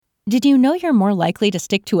Did you know you're more likely to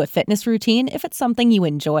stick to a fitness routine if it's something you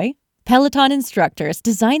enjoy? Peloton instructors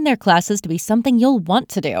design their classes to be something you'll want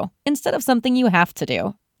to do, instead of something you have to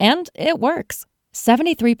do. And it works.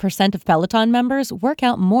 73% of Peloton members work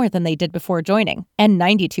out more than they did before joining, and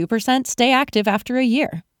 92% stay active after a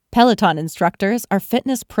year. Peloton instructors are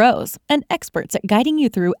fitness pros and experts at guiding you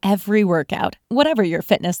through every workout, whatever your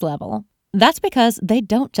fitness level. That's because they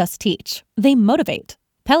don't just teach, they motivate.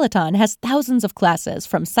 Peloton has thousands of classes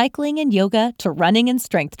from cycling and yoga to running and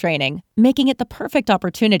strength training, making it the perfect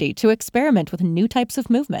opportunity to experiment with new types of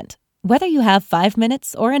movement. Whether you have 5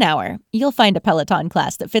 minutes or an hour, you'll find a Peloton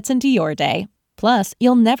class that fits into your day. Plus,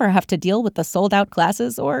 you'll never have to deal with the sold-out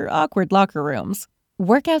classes or awkward locker rooms.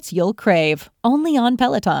 Workouts you'll crave, only on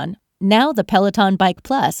Peloton. Now the Peloton Bike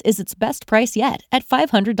Plus is its best price yet at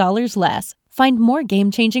 $500 less. Find more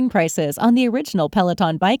game-changing prices on the original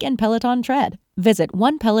Peloton Bike and Peloton Tread. Visit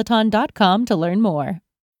onepeloton.com to learn more.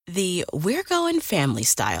 The We're Going Family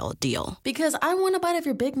Style deal. Because I want a bite of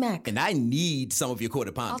your Big Mac. And I need some of your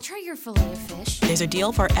Quarter Pounder. I'll try your filet of fish. There's a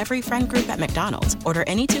deal for every friend group at McDonald's. Order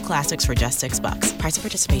any 2 classics for just $6. Price of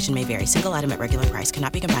participation may vary. Single item at regular price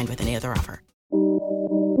cannot be combined with any other offer.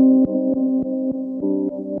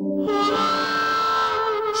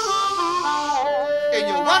 In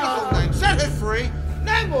your wonderful name, set her free.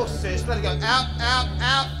 No more sis. Let her go out, out,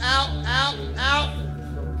 out, out, out, out.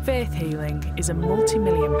 Faith healing is a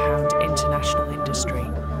multi-million-pound international industry.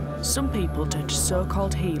 Some people turn to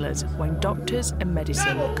so-called healers when doctors and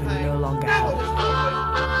medicine can no longer help.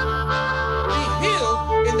 Be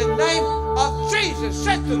healed in the name of Jesus.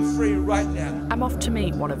 Set them free right now. I'm off to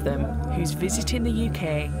meet one of them who's visiting the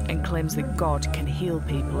UK and claims that God can heal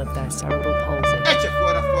people of their cerebral palsy. Set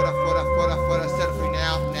her free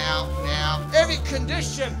now, now, now. Every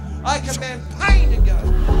condition, I command pain to go.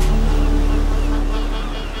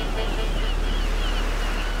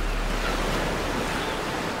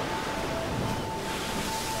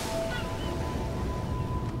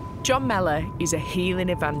 John Mellor is a healing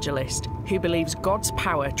evangelist who believes God's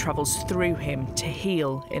power travels through him to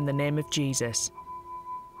heal in the name of Jesus.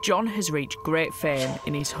 John has reached great fame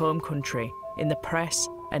in his home country, in the press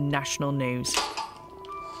and national news.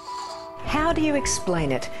 How do you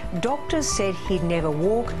explain it? Doctors said he'd never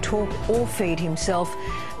walk, talk or feed himself,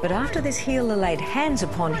 but after this healer laid hands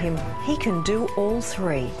upon him, he can do all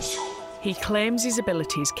 3. He claims his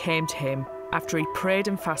abilities came to him after he prayed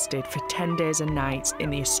and fasted for 10 days and nights in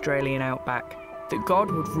the Australian outback, that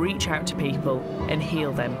God would reach out to people and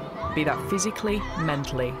heal them, be that physically,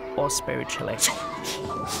 mentally or spiritually.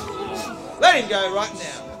 Let him go right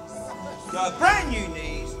now. Go, brand new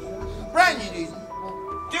knees. Brand new knees.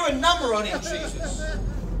 Do a number on him, Jesus.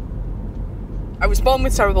 I was born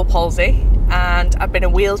with cerebral palsy and I've been a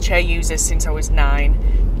wheelchair user since I was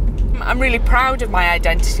 9. I'm really proud of my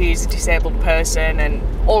identity as a disabled person, and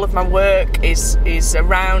all of my work is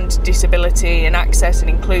around disability and access and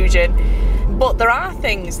inclusion. But there are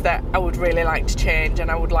things that I would really like to change and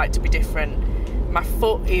I would like to be different. My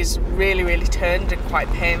foot is really, really turned and quite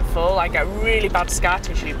painful. I get really bad scar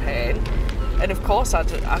tissue pain. And of course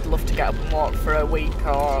I'd love to get up and walk for a week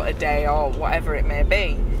or a day or whatever it may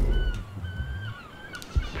be.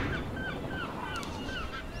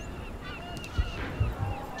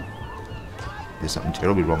 There's something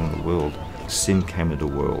terribly wrong in the world. Sin came into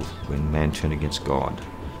the world when man turned against God.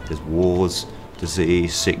 There's wars,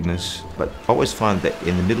 disease, sickness, but I always find that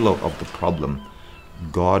in the middle of the problem,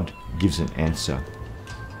 God gives an answer.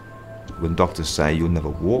 When doctors say you'll never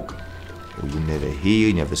walk, or you'll never hear,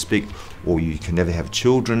 you never speak, or you can never have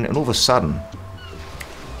children, and all of a sudden,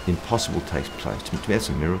 the impossible takes place. To me, that's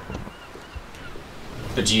a miracle.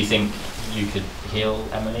 But do you think you could heal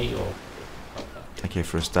Emily, or...? Okay,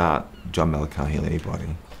 for a start, John Mellor can't heal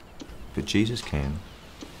anybody, but Jesus can.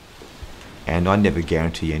 And I never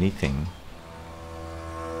guarantee anything.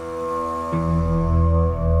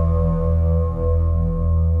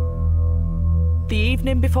 The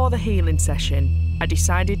evening before the healing session, I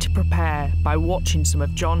decided to prepare by watching some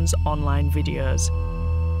of John's online videos.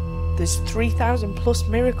 There's 3,000 plus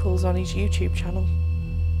miracles on his YouTube channel.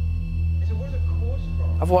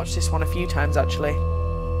 I've watched this one a few times actually.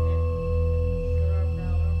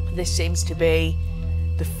 This seems to be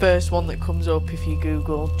the first one that comes up if you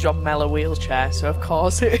Google John Mellor wheelchair, so of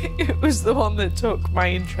course it was the one that took my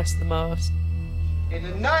interest the most. In the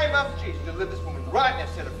name of Jesus, deliver this woman right now,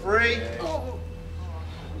 set her free.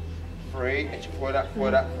 Free, get your foot up,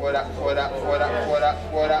 foot up, foot up, foot up, foot up, foot up,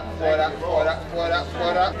 foot up, foot up, foot up, foot up,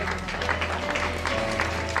 foot up.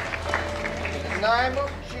 In the name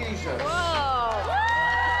of Jesus. Whoa!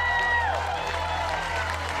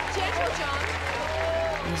 Gentle, John.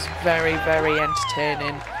 It was very, very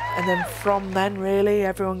entertaining. And then from then, really,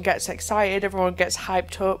 everyone gets excited, everyone gets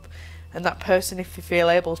hyped up, and that person, if they feel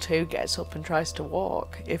able to, gets up and tries to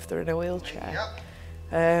walk if they're in a wheelchair. Yep.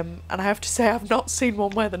 And I have to say, I've not seen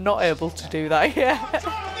one where they're not able to do that yet.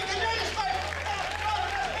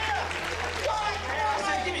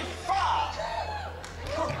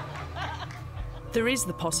 There is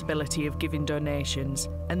the possibility of giving donations,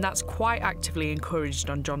 and that's quite actively encouraged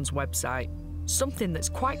on John's website. Something that's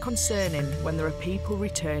quite concerning when there are people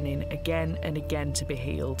returning again and again to be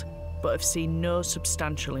healed, but have seen no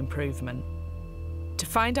substantial improvement. To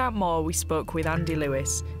find out more, we spoke with Andy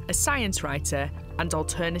Lewis, a science writer and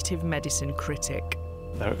alternative medicine critic.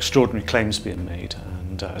 There are extraordinary claims being made,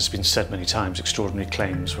 and as has been said many times, extraordinary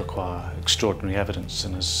claims require extraordinary evidence,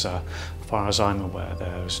 and as far as I'm aware,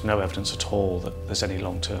 there is no evidence at all that there's any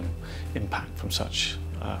long-term impact from such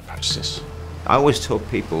practices. I always tell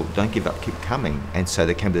people, don't give up, keep coming. And so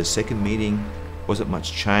they came to the second meeting, wasn't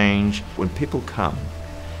much change. When people come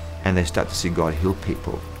and they start to see God heal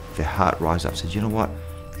people, their heart rises up and says, you know what,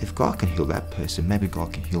 if God can heal that person, maybe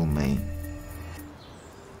God can heal me.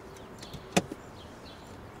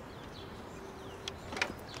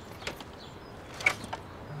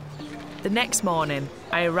 The next morning,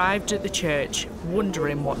 I arrived at the church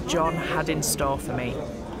wondering what John had in store for me.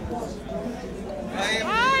 Hi,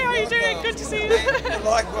 how are you doing? Good to see you.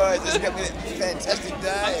 Likewise, it's going to be a fantastic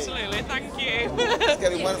day. Absolutely, thank you. It's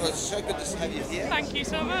going to be wonderful. It's so good to have you here. Thank you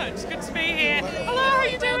so much. Good to be here. Hello, how are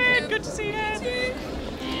you doing? Good to see you.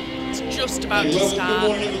 It's just about to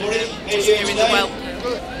start. Just hearing the welcome,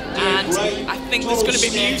 and I think there's going to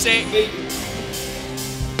be music.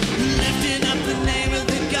 Lifting up the name of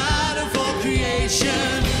the God of all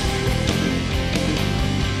creation,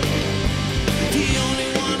 the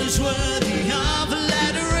only one who's worthy of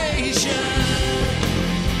adoration.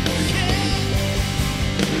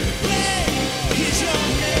 Great is your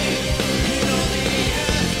name in all the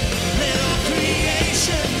earth, let all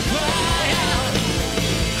creation cry out.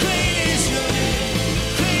 Great is your name,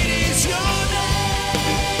 great is your name.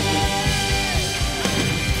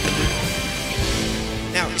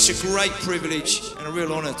 Now, it's a great privilege and a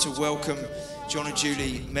real honour to welcome John and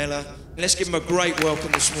Julie Mellor. Let's give them a great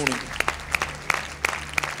welcome this morning.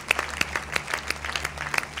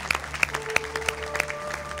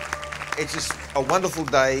 It's just a wonderful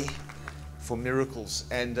day for miracles,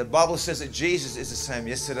 and the Bible says that Jesus is the same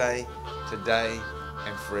yesterday, today,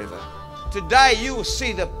 and forever. Today you will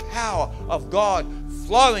see the power of God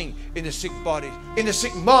flowing in the sick bodies, in the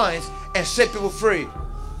sick minds, and set people free.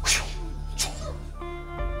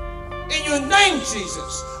 In your name,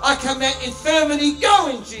 Jesus, I command infirmity, go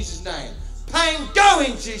in Jesus' name. Pain, go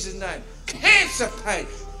in Jesus' name. Cancer pain,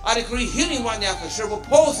 I decree healing right now for cerebral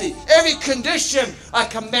palsy. Every condition, I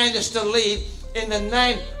command us to leave. In the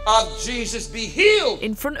name of Jesus, be healed.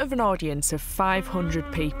 In front of an audience of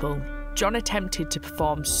 500 people, John attempted to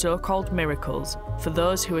perform so-called miracles for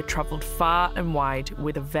those who had travelled far and wide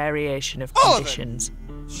with a variation of conditions.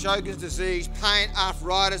 Sjogren's disease, pain,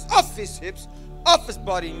 arthritis, off his hips, off his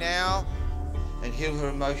body now, and heal her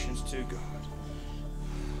emotions to God.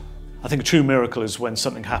 I think a true miracle is when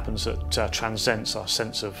something happens that transcends our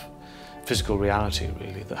sense of physical reality,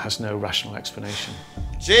 really, that has no rational explanation.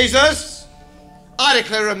 Jesus, I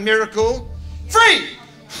declare a miracle free.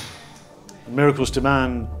 Miracles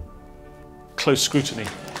demand close scrutiny.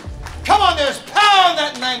 Come on, there's power in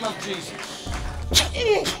that name of Jesus.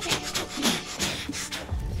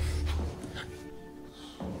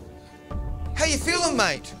 How you feeling,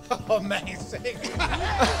 mate? Oh, amazing.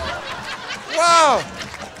 Wow.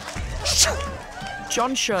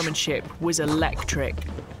 John's showmanship was electric,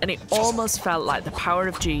 and it almost felt like the power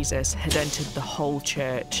of Jesus had entered the whole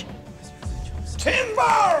church.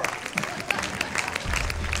 Timber!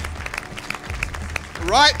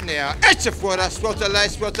 Right now, echa fuera, suéltala,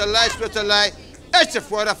 suéltala, suéltala, echa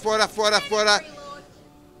fuera, fuera, fuera, fuera.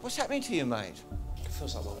 What's happening to you, mate? It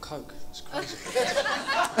feels like I'm on coke. It's crazy.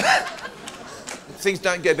 Things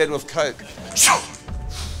don't get better with coke.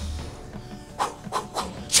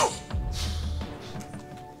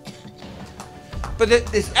 But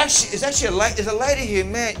there's a lady here,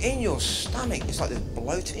 man, in your stomach. It's like there's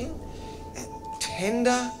bloating and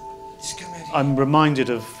tender. Just come out here. I'm reminded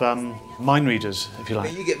of mind readers, if you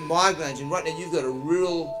like. Man, you get migraines, and right now you've got a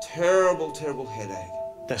real terrible, terrible headache.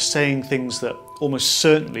 They're saying things that almost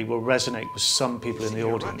certainly will resonate with some people in the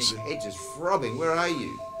audience. Your head's just throbbing. Where are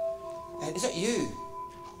you? And is that you?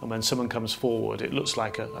 And when someone comes forward, it looks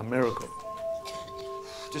like a miracle.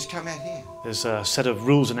 Just come out here. There's a set of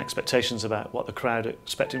rules and expectations about what the crowd are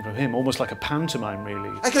expecting from him, almost like a pantomime, really.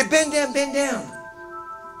 Okay, bend down, bend down.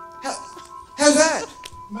 How's that?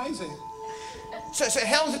 Amazing. So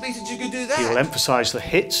how long has it been since you could do that? He will emphasise the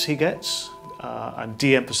hits he gets and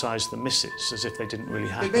de-emphasise the misses as if they didn't really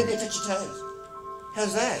happen. But they touch your toes.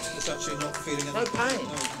 How's that? It's actually not feeling No pain.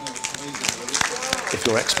 If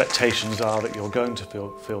your expectations are that you're going to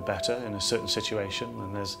feel better in a certain situation,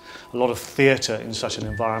 and there's a lot of theatre in such an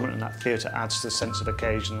environment, and that theatre adds to the sense of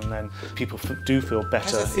occasion, and then people do feel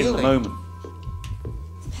better in the moment.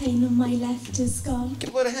 Pain on my left is gone.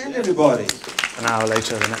 Give a hand, everybody. An hour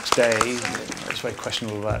later, the next day, it's very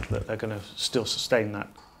questionable that they're going to still sustain that.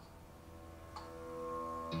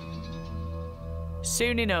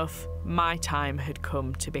 Soon enough, my time had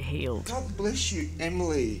come to be healed. God bless you,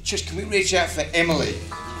 Emily. Just can we reach out for Emily?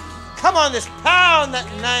 Come on, there's power in that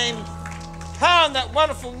name. Power in that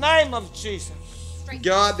wonderful name of Jesus.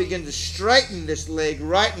 God, begin to straighten this leg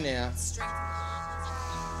right now.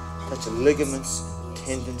 That's the ligaments,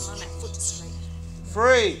 tendons.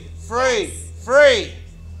 Free, free, free.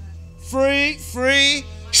 Free, free.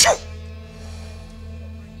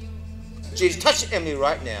 Jesus, touch Emily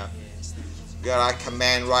right now. God, I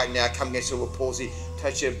command right now, come against cerebral palsy,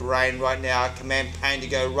 touch her brain right now, I command pain to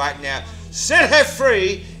go right now. Set her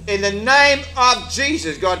free in the name of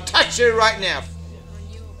Jesus. God, touch her right now.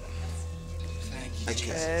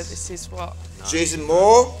 Okay. This is what? Jesus,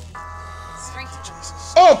 more.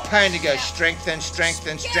 All pain to go. Strengthen,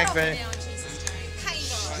 strengthen, strengthen.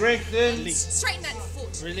 Strengthen. Straighten that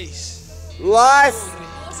foot. Release. Life.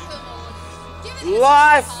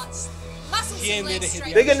 Life.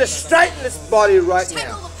 Begin to straighten this body right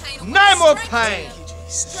now. No more pain.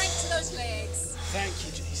 Strength to those legs. Thank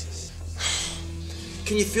you, Jesus.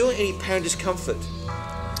 Can you feel any pain or discomfort?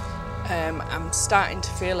 I'm starting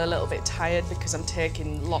to feel a little bit tired because I'm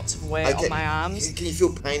taking lots of weight on my arms. Can you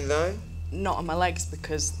feel pain though? Not on my legs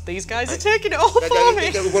because these guys are taking it all for me.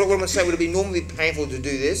 What am I saying? Would it be normally painful to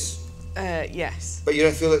do this? Yes. But you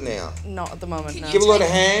don't feel it now? Not at the moment, no. Give a lot of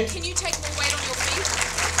hand. Can you take more weight on your feet?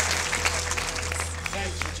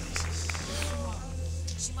 Thank you,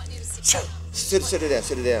 Jesus. She might need a sit. Sit it down,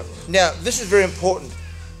 sit it down. Now, this is very important.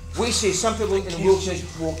 We see some people in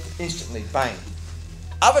wheelchairs walk instantly, bang.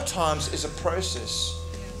 Other times it's a process.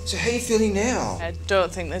 So how are you feeling now? I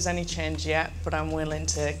don't think there's any change yet, but I'm willing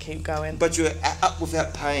to keep going. But you're up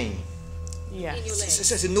without pain. Yes.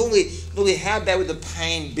 So normally, how bad would the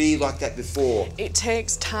pain be like that before? It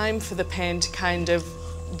takes time for the pain to kind of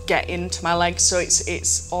get into my legs, so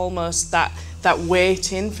it's almost that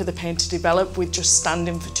waiting for the pain to develop with just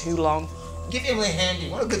standing for too long. Give Emily a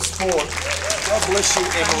hand. What a good sport. God bless you,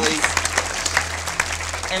 Emily.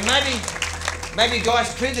 And maybe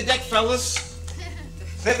guys, clear the deck, fellas.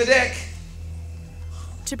 Clear the deck.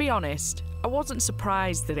 To be honest, I wasn't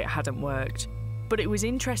surprised that it hadn't worked, but it was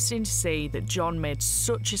interesting to see that John made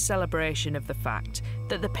such a celebration of the fact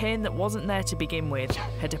that the pain that wasn't there to begin with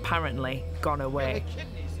had apparently gone away.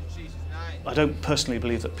 I don't personally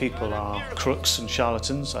believe that people are crooks and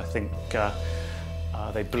charlatans. I think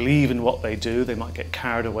they believe in what they do. They might get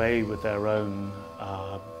carried away with their own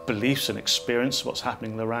beliefs and experience of what's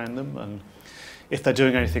happening around them. And if they're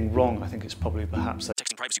doing anything wrong, I think it's probably perhaps...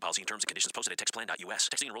 Texting privacy policy and terms and conditions posted at textplan.us.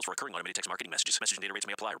 Texting enrolls for recurring automated text marketing messages. Message and data rates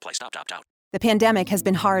may apply. Reply stop, opt out. The pandemic has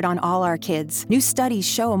been hard on all our kids. New studies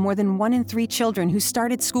show more than 1 in 3 children who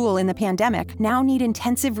started school in the pandemic now need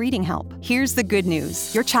intensive reading help. Here's the good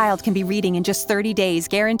news. Your child can be reading in just 30 days,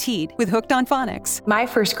 guaranteed, with Hooked on Phonics. My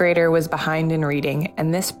first grader was behind in reading,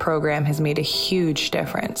 and this program has made a huge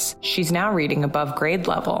difference. She's now reading above grade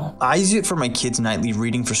level. I use it for my kids' nightly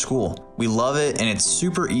reading for school. We love it, and it's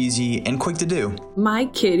super easy and quick to do. My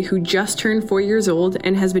kid, who just turned 4 years old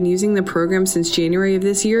and has been using the program since January of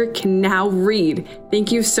this year, can now read.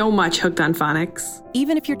 Thank you so much, Hooked on Phonics.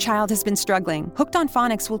 Even if your child has been struggling, Hooked on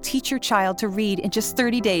Phonics will teach your child to read in just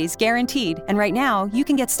 30 days, guaranteed. And right now, you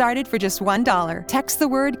can get started for just $1. Text the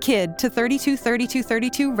word KID to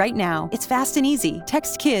 323232 right now. It's fast and easy.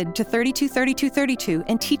 Text KID to 323232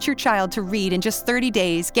 and teach your child to read in just 30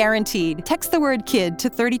 days, guaranteed. Text the word KID to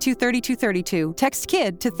 323232. Text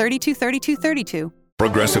KID to 323232.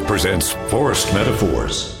 Progressive presents Forced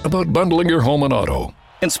Metaphors about bundling your home and auto.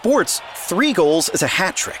 In sports, 3 goals is a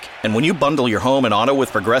hat trick. And when you bundle your home and auto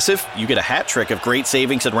with Progressive, you get a hat trick of great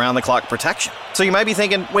savings and round-the-clock protection. So you might be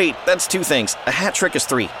thinking, wait, that's 2 things. A hat trick is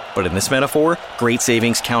 3. But in this metaphor, great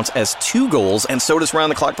savings counts as 2 goals, and so does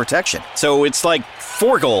round-the-clock protection. So it's like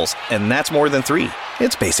 4 goals, and that's more than 3.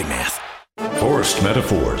 It's basic math. Forced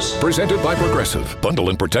Metaphors, presented by Progressive. Bundle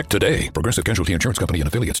and protect today. Progressive Casualty Insurance Company and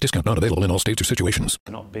affiliates. Discount not available in all states or situations.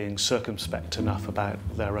 Not being circumspect enough about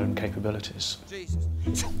their own capabilities.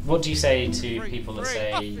 What do you say to people that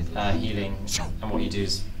say healing and what you do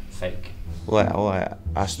is fake? Well, all I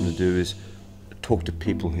ask them to do is talk to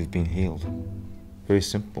people who've been healed. Very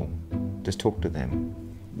simple. Just talk to them.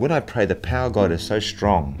 When I pray, the power of God is so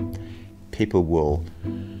strong, people will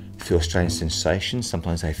feel strange sensations.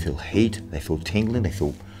 Sometimes they feel heat, they feel tingling, they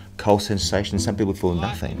feel cold sensations. Some people feel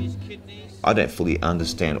nothing. I don't fully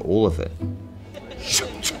understand all of it.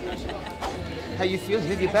 How you feel?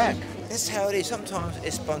 Move your back. That's how it is. Sometimes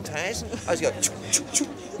it's spontaneous. I just go, choo, choo,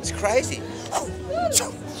 choo. It's crazy.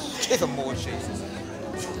 Give him more, Jesus.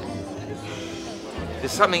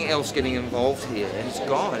 There's something else getting involved here, and it's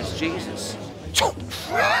God, it's Jesus.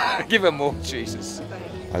 Give him more, Jesus.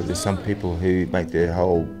 There's some people who make their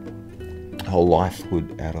whole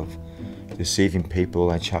livelihood out of deceiving people.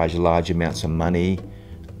 They charge large amounts of money,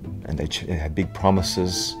 and they have big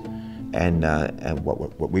promises. And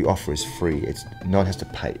what we offer is free. No one has to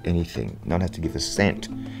pay anything. No one has to give a cent.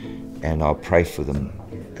 And I'll pray for them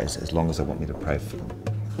as long as they want me to pray for them.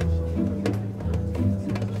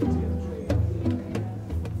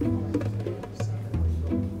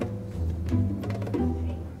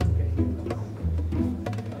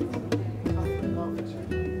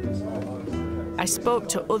 I spoke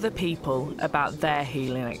to other people about their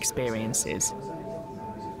healing experiences.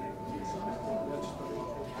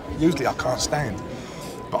 Usually I can't stand,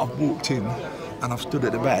 but I've walked in and I've stood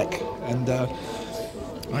at the back and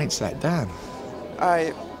I ain't sat down.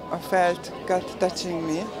 I felt God touching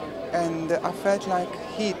me and I felt like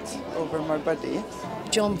heat over my body.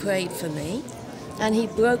 John prayed for me and he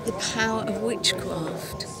broke the power of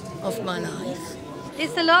witchcraft of my life.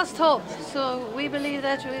 It's the last hope, so we believe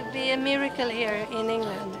that will be a miracle here in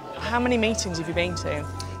England. How many meetings have you been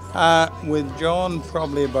to? With John,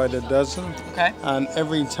 probably about a dozen. Okay. And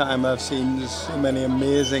every time I've seen so many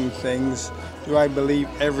amazing things. Do I believe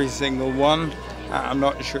every single one? I'm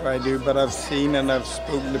not sure I do, but I've seen and I've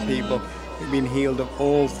spoken to people who've been healed of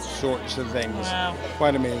all sorts of things. Wow.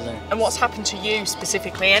 Quite amazing. And what's happened to you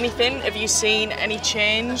specifically? Anything? Have you seen any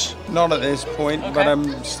change? Not at this point, Okay. but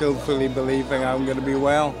I'm still fully believing I'm going to be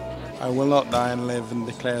well. I will not die and live and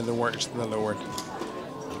declare the works of the Lord.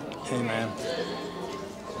 Amen.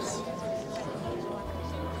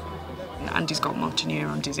 Andy's got motor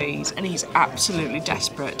neuron disease and he's absolutely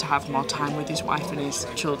desperate to have more time with his wife and his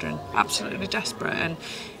children. Absolutely desperate. And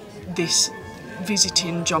this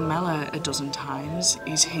visiting John Mellor a dozen times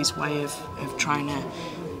is his way of trying to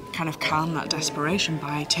kind of calm that desperation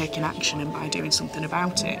by taking action and by doing something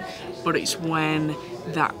about it. But it's when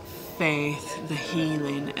that faith, the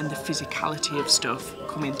healing and the physicality of stuff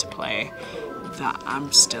come into play that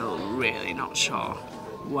I'm still really not sure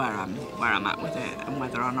where I'm at with it and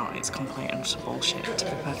whether or not it's complete and utter bullshit, to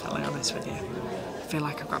be perfectly honest with you. I feel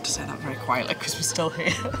like I've got to say that very quietly because we're still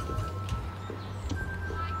here.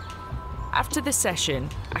 After the session,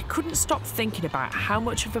 I couldn't stop thinking about how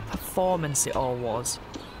much of a performance it all was.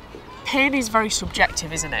 Pain is very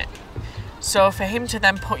subjective, isn't it? So for him to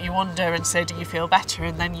then put you under and say, do you feel better?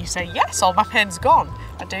 And then you say, yes, all my pain's gone.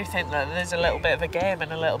 I do think that there's a little bit of a game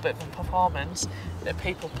and a little bit of a performance that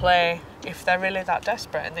people play if they're really that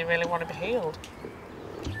desperate and they really want to be healed.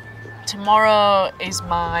 Tomorrow is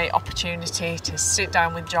my opportunity to sit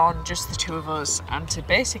down with John, just the two of us, and to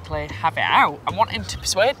basically have it out. I want him to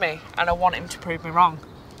persuade me and I want him to prove me wrong.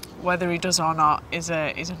 Whether he does or not is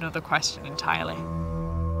another question entirely.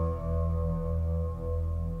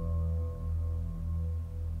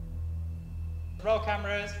 Roll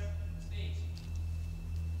cameras.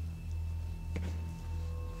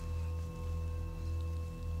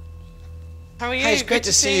 How are you? Hey, it's great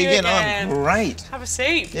to see you again. I'm great. Have a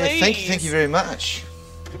seat, please. Yeah, thank you very much.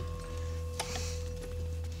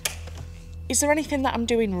 Is there anything that I'm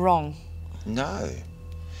doing wrong? No.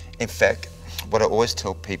 In fact, what I always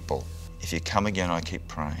tell people, if you come again, I keep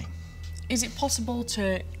praying. Is it possible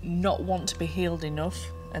to not want to be healed enough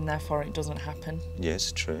and therefore it doesn't happen?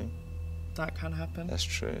 Yes, true. That can happen. That's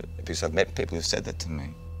true. Because I've met people who've said that to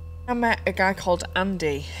me. I met a guy called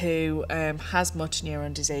Andy who has motor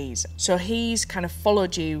neuron disease. So he's kind of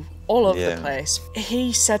followed you all over the place.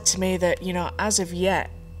 He said to me that, you know, as of yet,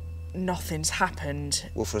 nothing's happened.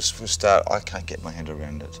 Well, for a start, I can't get my hand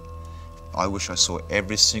around it. I wish I saw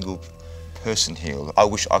every single person healed. I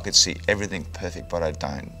wish I could see everything perfect, but I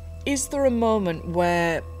don't. Is there a moment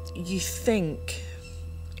where you think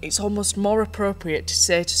it's almost more appropriate to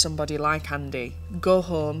say to somebody like Andy, go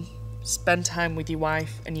home, spend time with your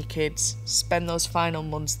wife and your kids, spend those final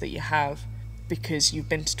months that you have because you've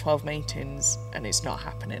been to 12 meetings and it's not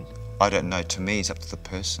happening? I don't know. To me, it's up to the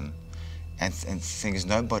person. And the thing is,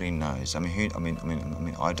 nobody knows. I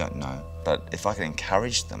mean, I don't know. But if I can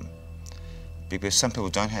encourage them, because some people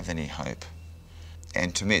don't have any hope.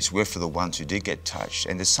 And to me, it's worth for the ones who did get touched.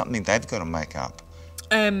 And there's something they've got to make up.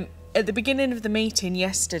 At the beginning of the meeting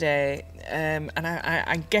yesterday, and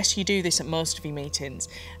I guess you do this at most of your meetings,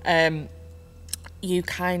 you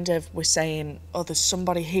kind of were saying, oh, there's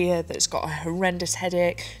somebody here that's got a horrendous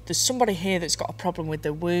headache, there's somebody here that's got a problem with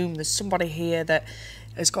their womb, there's somebody here that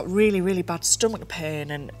has got really, really bad stomach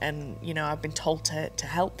pain, and you know, I've been told to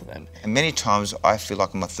help them. And many times I feel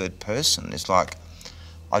like I'm a third person. It's like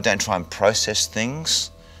I don't try and process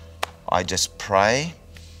things, I just pray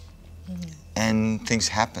and things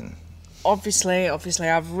happen. Obviously,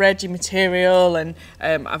 I've read your material, and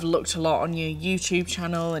I've looked a lot on your YouTube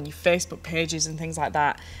channel and your Facebook pages and things like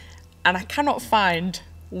that, and I cannot find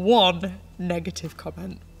one negative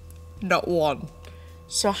comment. Not one.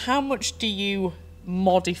 So how much do you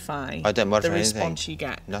modify I don't modify the response anything. you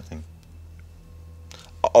get? Nothing.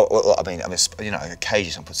 Oh, I mean, you know,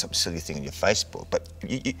 occasionally I put some silly thing on your Facebook, but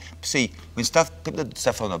you see, when people do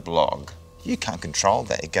stuff on a blog, you can't control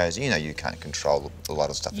that. It goes, you know, you can't control a lot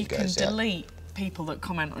of stuff that goes out. You can delete people that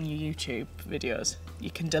comment on your YouTube videos. You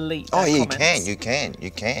can delete Oh, their yeah, comments. you can.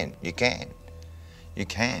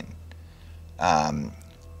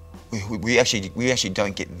 We actually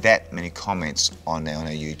don't get that many comments on our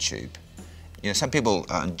YouTube. You know, some people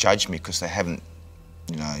judge me because they haven't,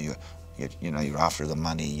 you know, you're after the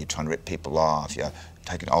money, you're trying to rip people off, you're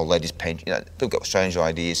taking old ladies' pension, you know, people got strange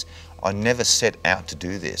ideas. I never set out to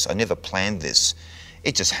do this. I never planned this.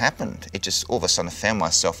 It just happened. It just, all of a sudden I found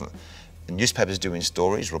myself, newspapers doing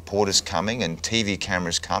stories, reporters coming and TV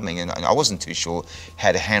cameras coming, and I wasn't too sure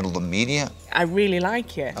how to handle the media. I really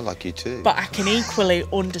like you. I like you too. But I can equally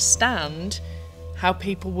understand how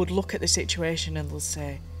people would look at the situation and they'll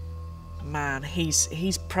say, man,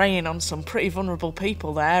 he's preying on some pretty vulnerable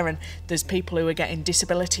people there, and there's people who are getting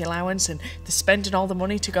disability allowance and they're spending all the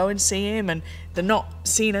money to go and see him and they're not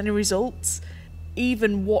seeing any results.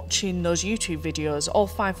 Even watching those YouTube videos, all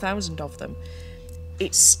 5,000 of them,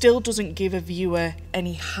 it still doesn't give a viewer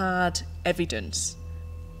any hard evidence.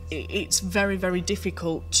 It's very, very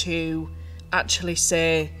difficult to actually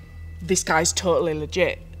say this guy's totally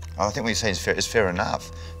legit. I think what you're saying is fair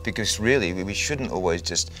enough, because really we shouldn't always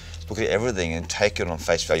just look at everything and take it on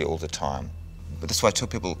face value all the time. But that's why I tell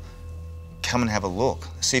people, come and have a look,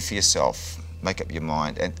 see for yourself, make up your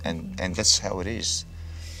mind, and that's how it is.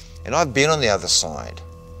 And I've been on the other side,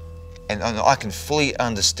 and I can fully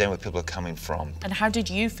understand where people are coming from. And how did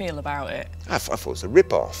you feel about it? I thought it was a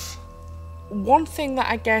rip-off. One thing that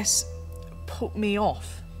I guess put me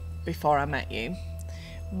off before I met you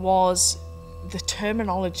was the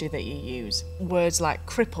terminology that you use. Words like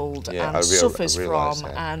crippled and suffers from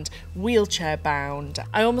and wheelchair bound.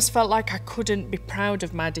 I almost felt like I couldn't be proud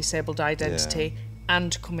of my disabled identity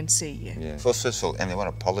and come and see you. Yeah. First of all, and I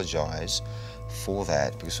want to apologise for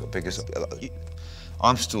that, because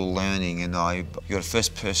I'm still learning, and you're the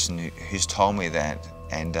first person who's told me that,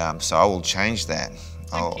 and so I will change that.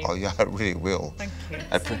 I really will. Thank you.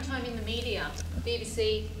 But at the same time in the media,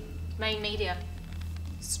 BBC, main media,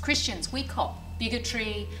 Christians, we cop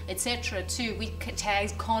bigotry, etc. too. We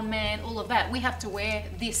tag con man, all of that. We have to wear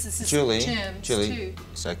this as terms too.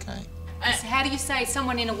 It's okay. So how do you say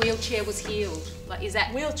someone in a wheelchair was healed? Like, is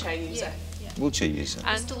that wheelchair user? Yeah. Wheelchair user.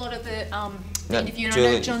 Just a lot of the interview, and I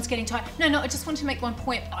know John's getting tired. No, I just want to make one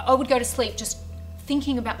point. I would go to sleep just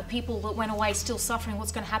thinking about the people that went away still suffering,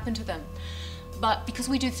 what's going to happen to them. But because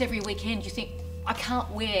we do this every weekend, you think, I can't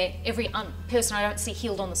wear every person I don't see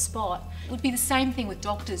healed on the spot. It would be the same thing with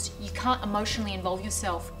doctors. You can't emotionally involve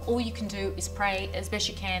yourself. All you can do is pray as best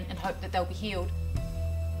you can and hope that they'll be healed.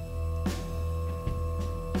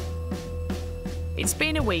 It's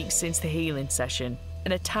been a week since the healing session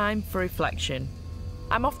and a time for reflection.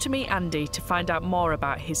 I'm off to meet Andy to find out more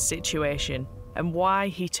about his situation and why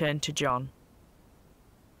he turned to John.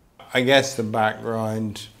 I guess the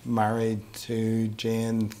background, married to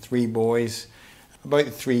Jane, 3 boys. About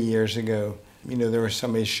 3 years ago, you know, there were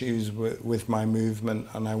some issues with my movement,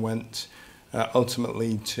 and I went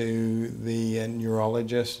ultimately to the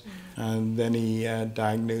neurologist, and then he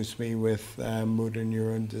diagnosed me with motor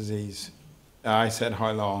neuron disease. I said,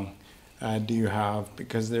 how long do you have?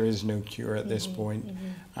 Because there is no cure at this point.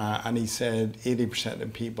 And he said 80%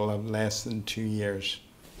 of people have less than 2 years.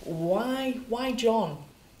 Why John?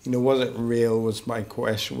 You know, was it real, was my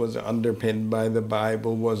question. Was it underpinned by the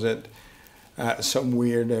Bible? Was it some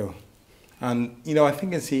weirdo? And, you know, I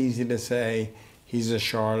think it's easy to say he's a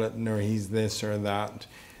charlatan or he's this or that.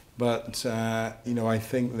 But, you know, I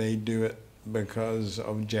think they do it because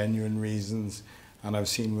of genuine reasons. And I've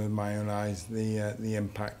seen with my own eyes the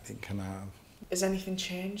impact it can have. Has anything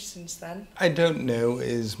changed since then? I don't know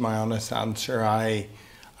is my honest answer.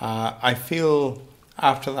 I feel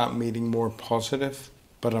after that meeting more positive,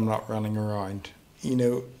 but I'm not running around. You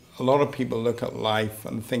know, A lot of people look at life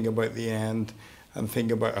and think about the end and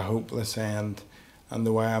think about a hopeless end. And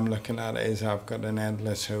the way I'm looking at it is I've got an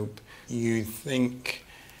endless hope. You think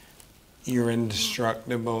you're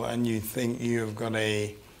indestructible and you think you've got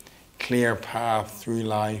a clear path through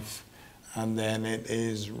life, and then it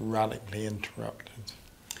is radically interrupted.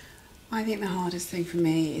 I think the hardest thing for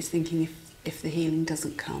me is thinking if the healing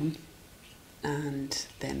doesn't come, and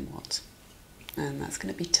then what? And that's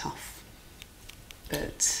going to be tough.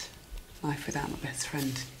 But life without my best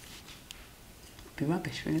friend would be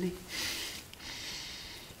rubbish, really.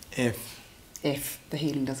 If the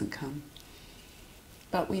healing doesn't come.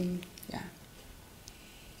 But yeah.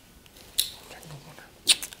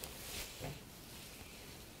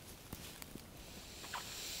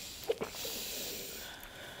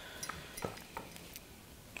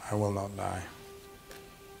 I will not die.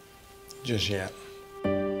 Just yet.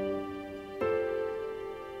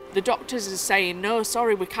 The doctors are saying, no,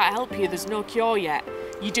 sorry, we can't help you, there's no cure yet.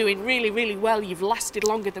 You're doing really, really well, you've lasted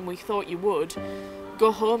longer than we thought you would.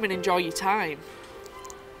 Go home and enjoy your time.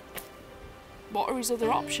 What are his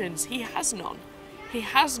other options? He has none. He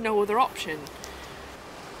has no other option.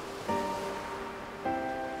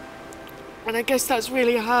 And I guess that's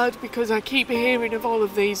really hard because I keep hearing of all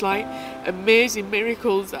of these like amazing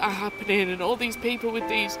miracles that are happening and all these people with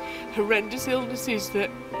these horrendous illnesses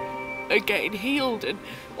that are getting healed, and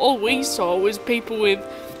all we saw was people with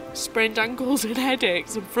sprained ankles and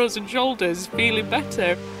headaches and frozen shoulders feeling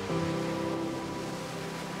better.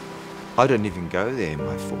 I don't even go there in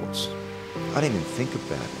my thoughts. I don't even think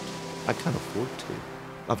about it. I can't afford to.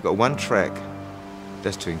 I've got one track,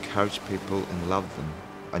 that's to encourage people and love them.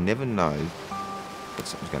 I never know that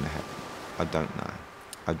something's going to happen. I don't know.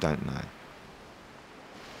 I don't know.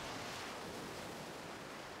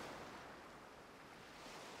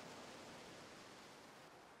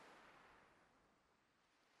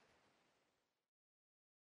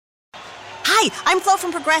 Hi, I'm Flo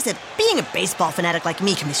from Progressive. Being a baseball fanatic like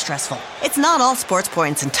me can be stressful. It's not all sports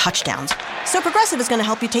points and touchdowns. So Progressive is going to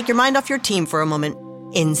help you take your mind off your team for a moment.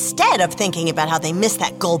 Instead of thinking about how they missed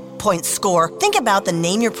that goal point score, think about the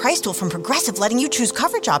Name Your Price tool from Progressive, letting you choose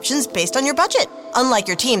coverage options based on your budget, unlike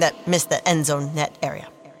your team that missed the end zone net area.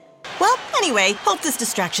 Well, anyway, hope this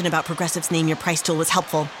distraction about Progressive's Name Your Price tool was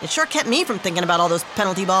helpful. It sure kept me from thinking about all those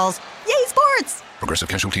penalty balls. Yay, sports! Progressive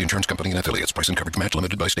Casualty Insurance Company and affiliates. Price and coverage match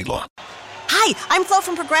limited by state law. Hi, I'm Flo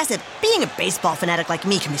from Progressive. Being a baseball fanatic like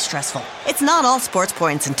me can be stressful. It's not all sports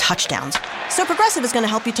points and touchdowns. So Progressive is going to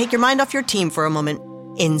help you take your mind off your team for a moment.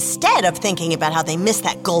 Instead of thinking about how they missed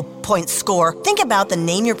that goal point score, think about the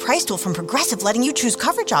Name Your Price tool from Progressive, letting you choose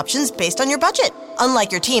coverage options based on your budget,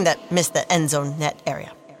 unlike your team that missed the end zone net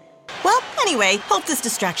area. Well, anyway, hope this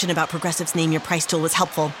distraction about Progressive's Name Your Price tool was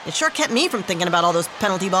helpful. It sure kept me from thinking about all those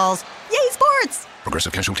penalty balls. Yay, sports!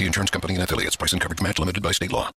 Progressive Casualty Insurance Company and affiliates. Price and coverage match limited by state law.